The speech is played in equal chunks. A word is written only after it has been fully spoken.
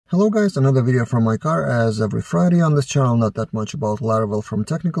Hello guys, another video from my car. As every Friday on this channel, not that much about Laravel from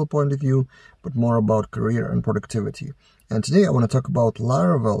technical point of view, but more about career and productivity. And today I want to talk about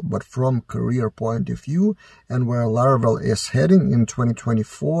Laravel, but from career point of view and where Laravel is heading in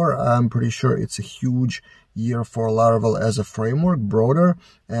 2024. I'm pretty sure it's a huge year for Laravel as a framework, broader,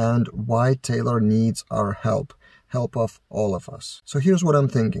 and why Taylor needs our help of all of us. So here's what I'm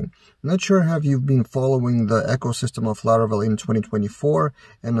thinking. Not sure have you been following the ecosystem of Laravel in 2024,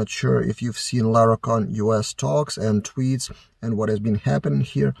 and not sure if you've seen Laracon US talks and tweets and what has been happening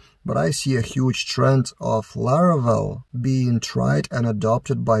here, but I see a huge trend of Laravel being tried and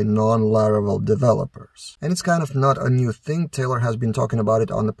adopted by non-Laravel developers. And it's kind of not a new thing. Taylor has been talking about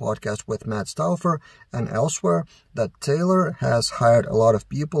it on the podcast with Matt Stauffer and elsewhere, that Taylor has hired a lot of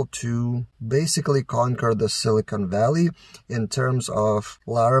people to basically conquer the Silicon Valley in terms of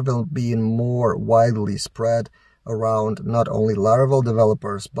Laravel being more widely spread around not only Laravel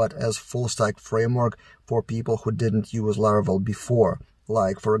developers, but as full-stack framework for people who didn't use Laravel before.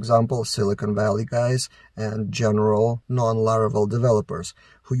 Like, for example, Silicon Valley guys and general non-Laravel developers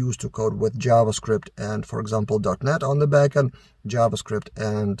who used to code with JavaScript and, for example, .NET on the backend, JavaScript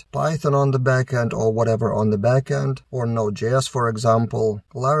and Python on the backend, or whatever on the backend, or Node.js, for example.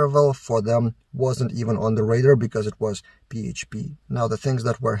 Laravel for them wasn't even on the radar because it was PHP. Now, the things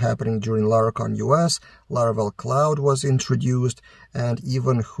that were happening during Laracon US, Laravel Cloud was introduced, and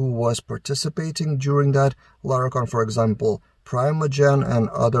even who was participating during that Laracon, for example, Primogen and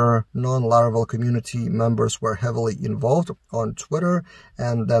other non-Laravel community members were heavily involved on Twitter,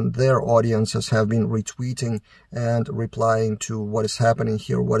 and then their audiences have been retweeting and replying to what is happening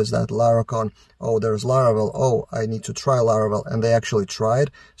here. What is that Laracon? Oh, there's Laravel. Oh, I need to try Laravel. And they actually tried,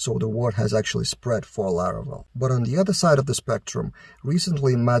 so the word has actually spread for Laravel. But on the other side of the spectrum,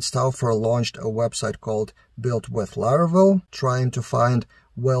 recently Matt Stauffer launched a website called Built with Laravel, trying to find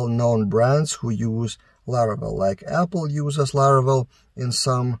well-known brands who use Laravel, like Apple uses Laravel in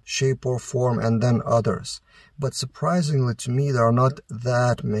some shape or form, and then others. But surprisingly to me, there are not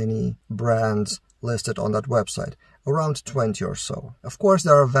that many brands listed on that website, around 20 or so. Of course,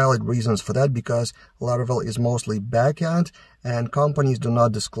 there are valid reasons for that because Laravel is mostly backend and companies do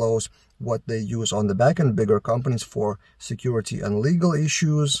not disclose what they use on the backend, bigger companies, for security and legal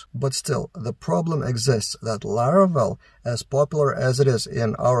issues. But still, the problem exists that Laravel, as popular as it is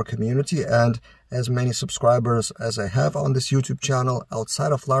in our community and as many subscribers as I have on this YouTube channel,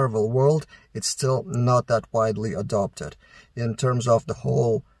 outside of Laravel world, it's still not that widely adopted. In terms of the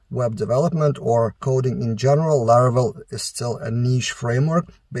whole web development or coding in general, Laravel is still a niche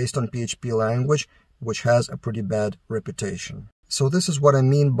framework based on PHP language, which has a pretty bad reputation. So this is what I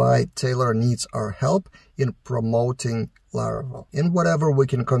mean by Taylor needs our help in promoting Laravel in whatever we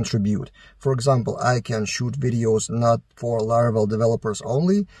can contribute. For example, I can shoot videos not for Laravel developers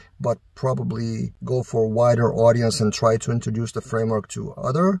only, but probably go for a wider audience and try to introduce the framework to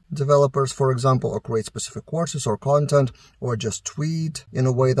other developers, for example, or create specific courses or content, or just tweet in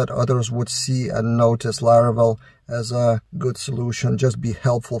a way that others would see and notice Laravel as a good solution. Just be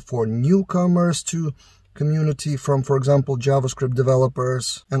helpful for newcomers to community from, for example, JavaScript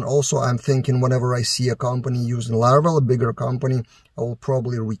developers. And also I'm thinking whenever I see a company using Laravel, a bigger company, I will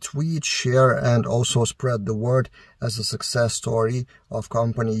probably retweet, share, and also spread the word as a success story of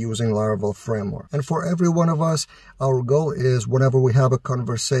company using Laravel framework. And for every one of us, our goal is whenever we have a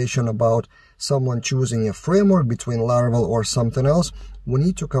conversation about someone choosing a framework between Laravel or something else, we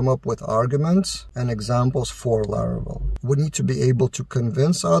need to come up with arguments and examples for Laravel. We need to be able to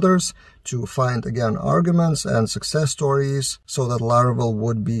convince others to find, again, arguments and success stories so that Laravel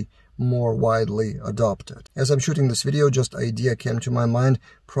would be more widely adopted. As I'm shooting this video, just an idea came to my mind.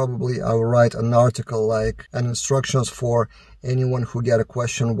 Probably I will write an article like an instructions for anyone who get a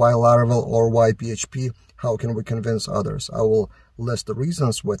question, why Laravel or why PHP, how can we convince others? I will list the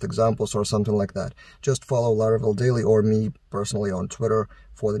reasons with examples or something like that. Just follow Laravel Daily or me personally on Twitter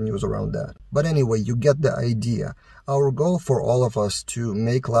for the news around that. But anyway, you get the idea. Our goal for all of us to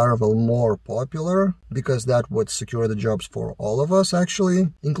make Laravel more popular, because that would secure the jobs for all of us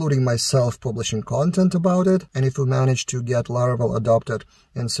actually, including myself publishing content about it. And if we manage to get Laravel adopted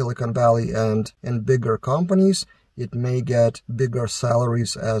in Silicon Valley and in bigger companies, it may get bigger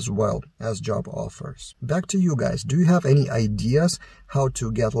salaries as well as job offers. Back to you guys. Do you have any ideas how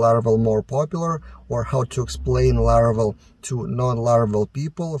to get Laravel more popular, or how to explain Laravel to non-Laravel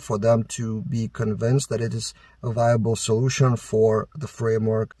people for them to be convinced that it is a viable solution for the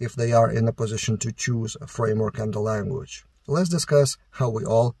framework if they are in a position to choose a framework and a language? Let's discuss how we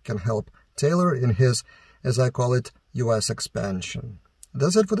all can help Taylor in his, as I call it, US expansion.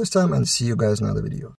 That's it for this time, and see you guys in another video.